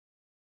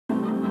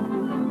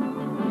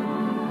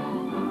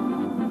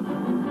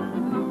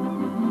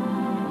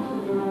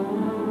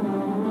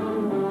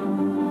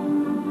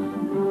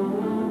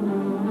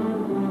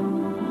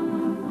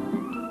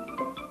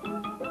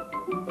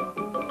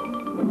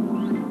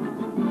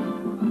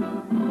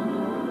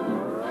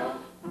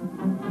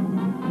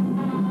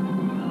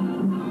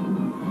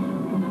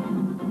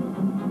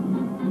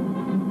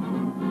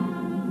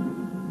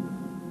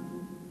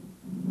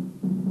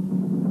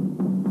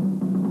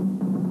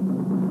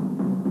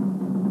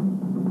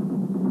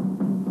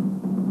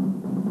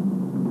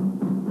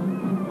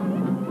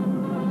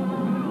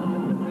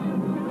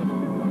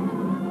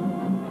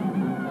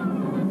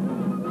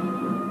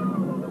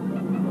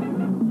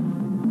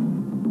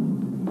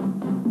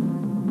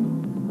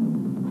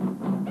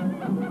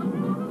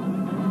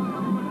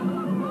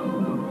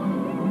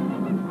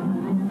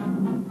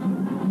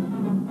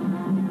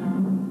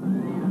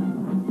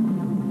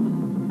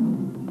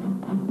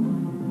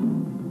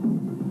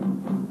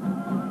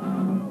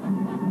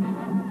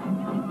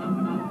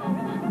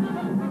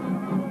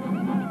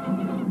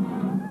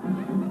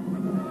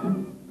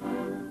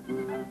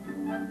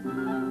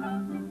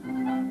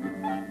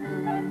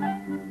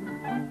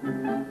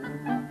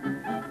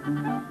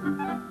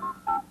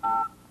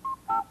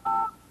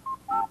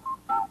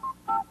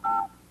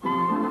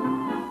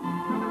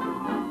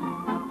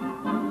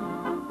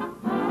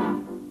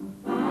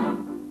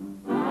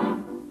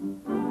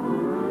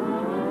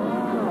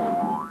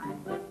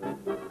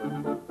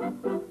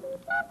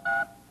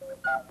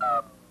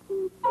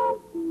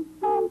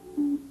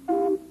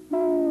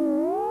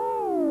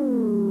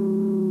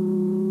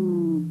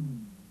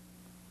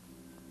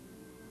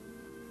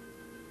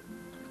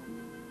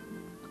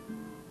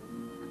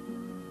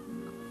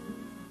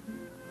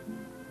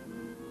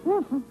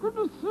for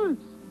goodness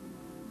sakes.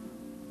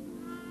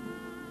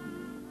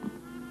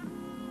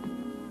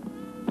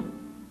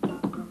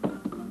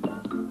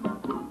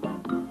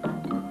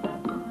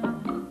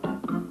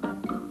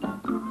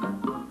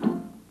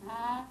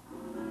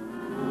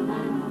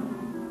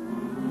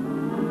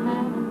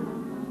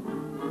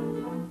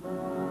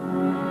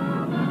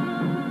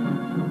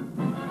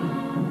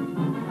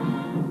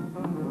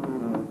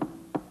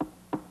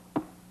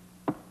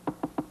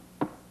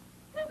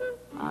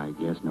 I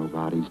guess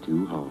nobody's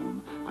too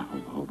home. I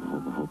hope.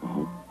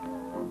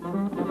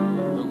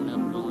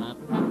 Load up.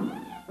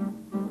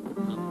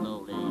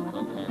 Slowly, go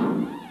ahead.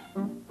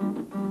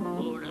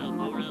 Load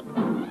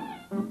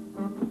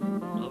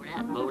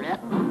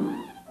up.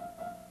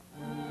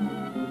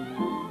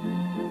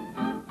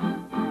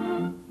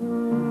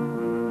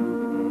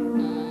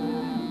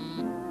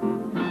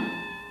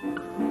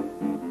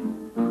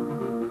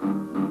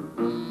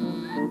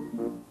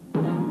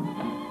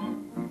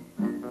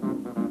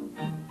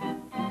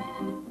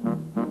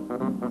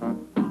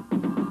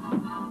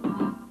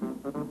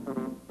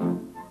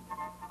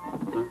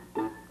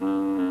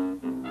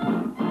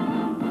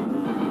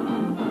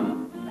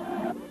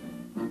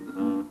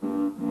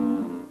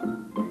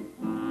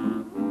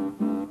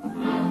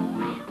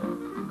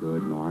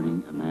 Good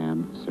morning, ma'am,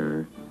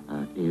 sir.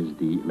 Is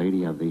the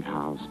lady of the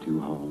house to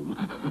home?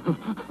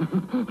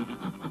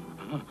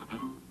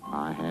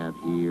 I have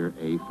here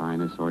a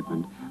fine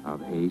assortment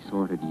of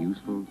assorted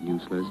useful,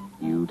 useless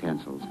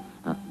utensils.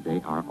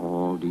 They are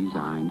all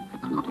designed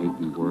to take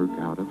the work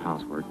out of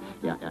housework.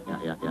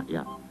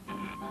 Yeah.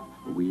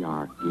 We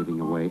are giving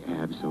away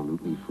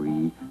absolutely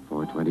free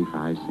for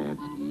 25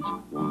 cents each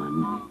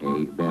one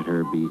a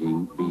better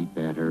beating, beat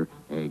better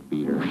egg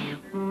beater.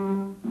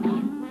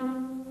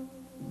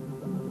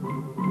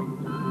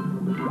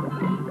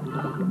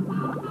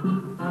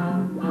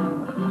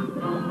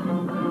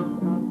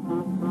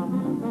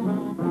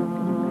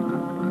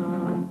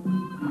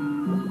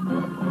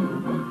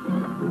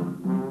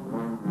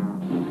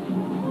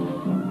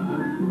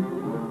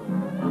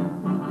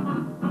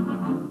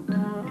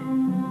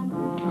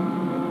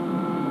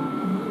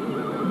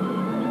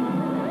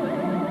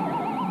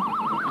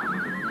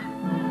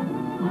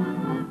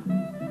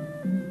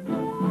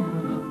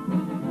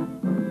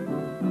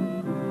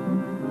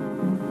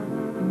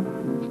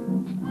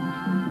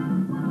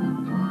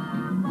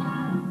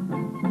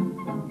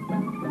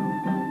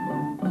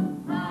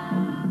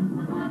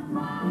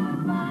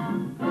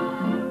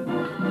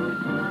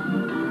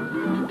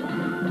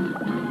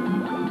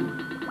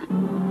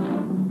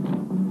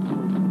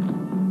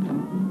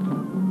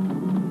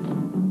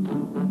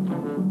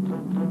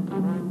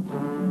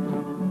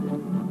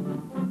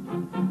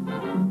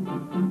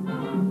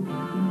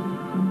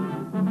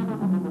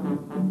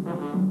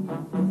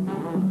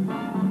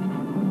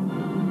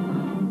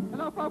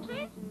 Hello,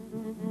 folksy?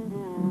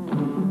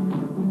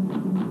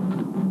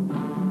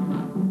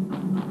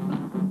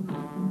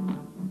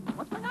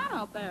 What's going on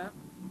out there?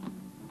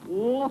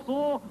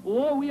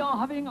 We are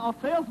having a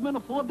salesman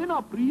for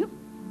dinner, please.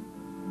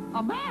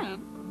 A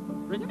man?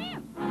 Bring him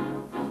in.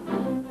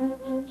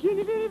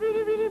 Chitty, bitty,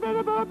 bitty, bitty,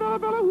 bella, bella, bella,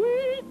 bella,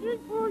 waiting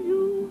for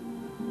you.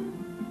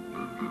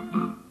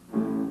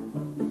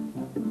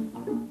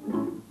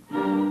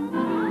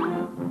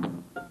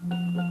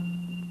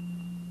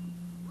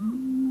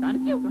 Kind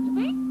of cute, don't you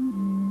think?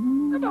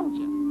 Or don't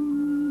you?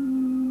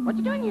 What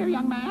you doing here,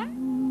 young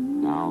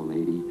man? Now,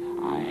 lady,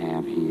 I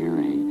have here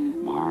a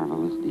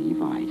marvelous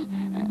device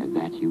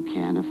that you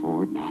can't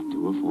afford not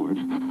to afford.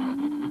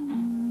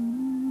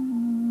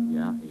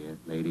 Yeah,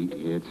 lady,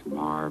 it's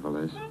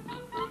marvelous.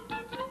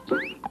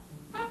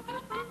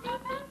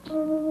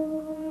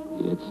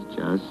 It's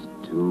just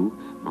too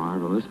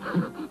marvelous.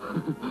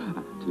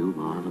 Too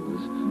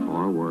marvelous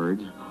for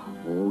words.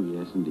 Oh,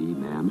 yes, indeed,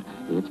 ma'am.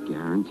 It's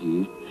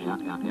guaranteed,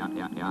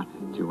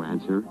 to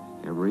answer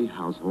every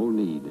household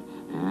need.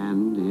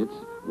 And it's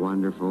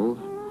wonderful.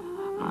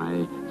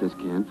 I just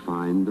can't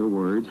find the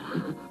words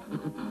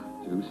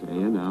to say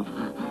enough,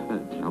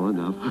 tell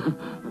enough,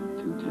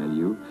 to tell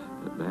you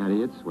that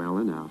it's well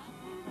enough.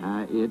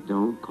 It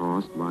don't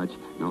cost much.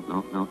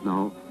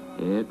 No.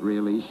 It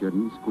really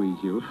shouldn't squeeze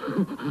you.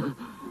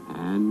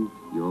 And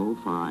you'll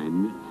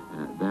find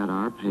that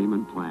our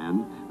payment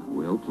plan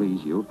will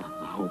please you.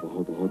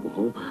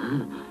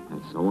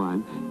 And so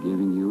I'm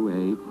giving you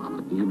a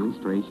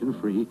demonstration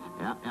free,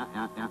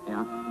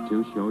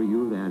 to show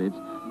you that it's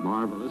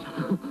marvelous,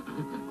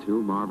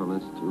 too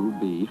marvelous to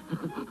be.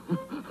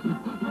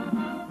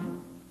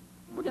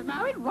 We'll get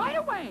married right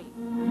away.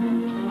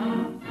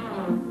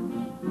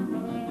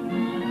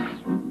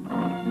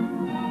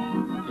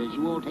 Does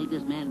you all take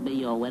this man to be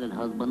your wedded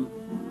husband,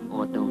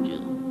 or don't you?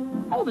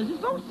 Oh, this is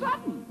so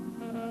sudden.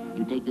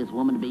 You take this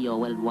woman to be your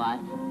wedded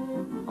wife,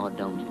 or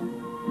don't you?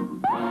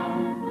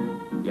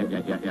 Yeah.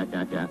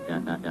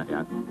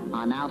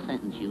 I now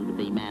sentence you to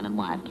be man and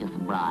wife, kiss the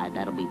bride.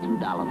 That'll be $2,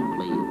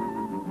 please.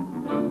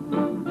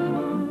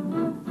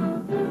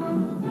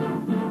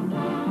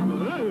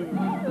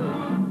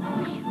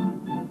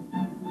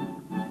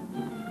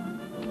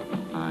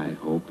 I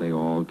hope they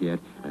all get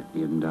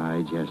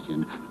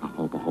indigestion. I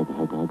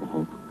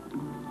hope.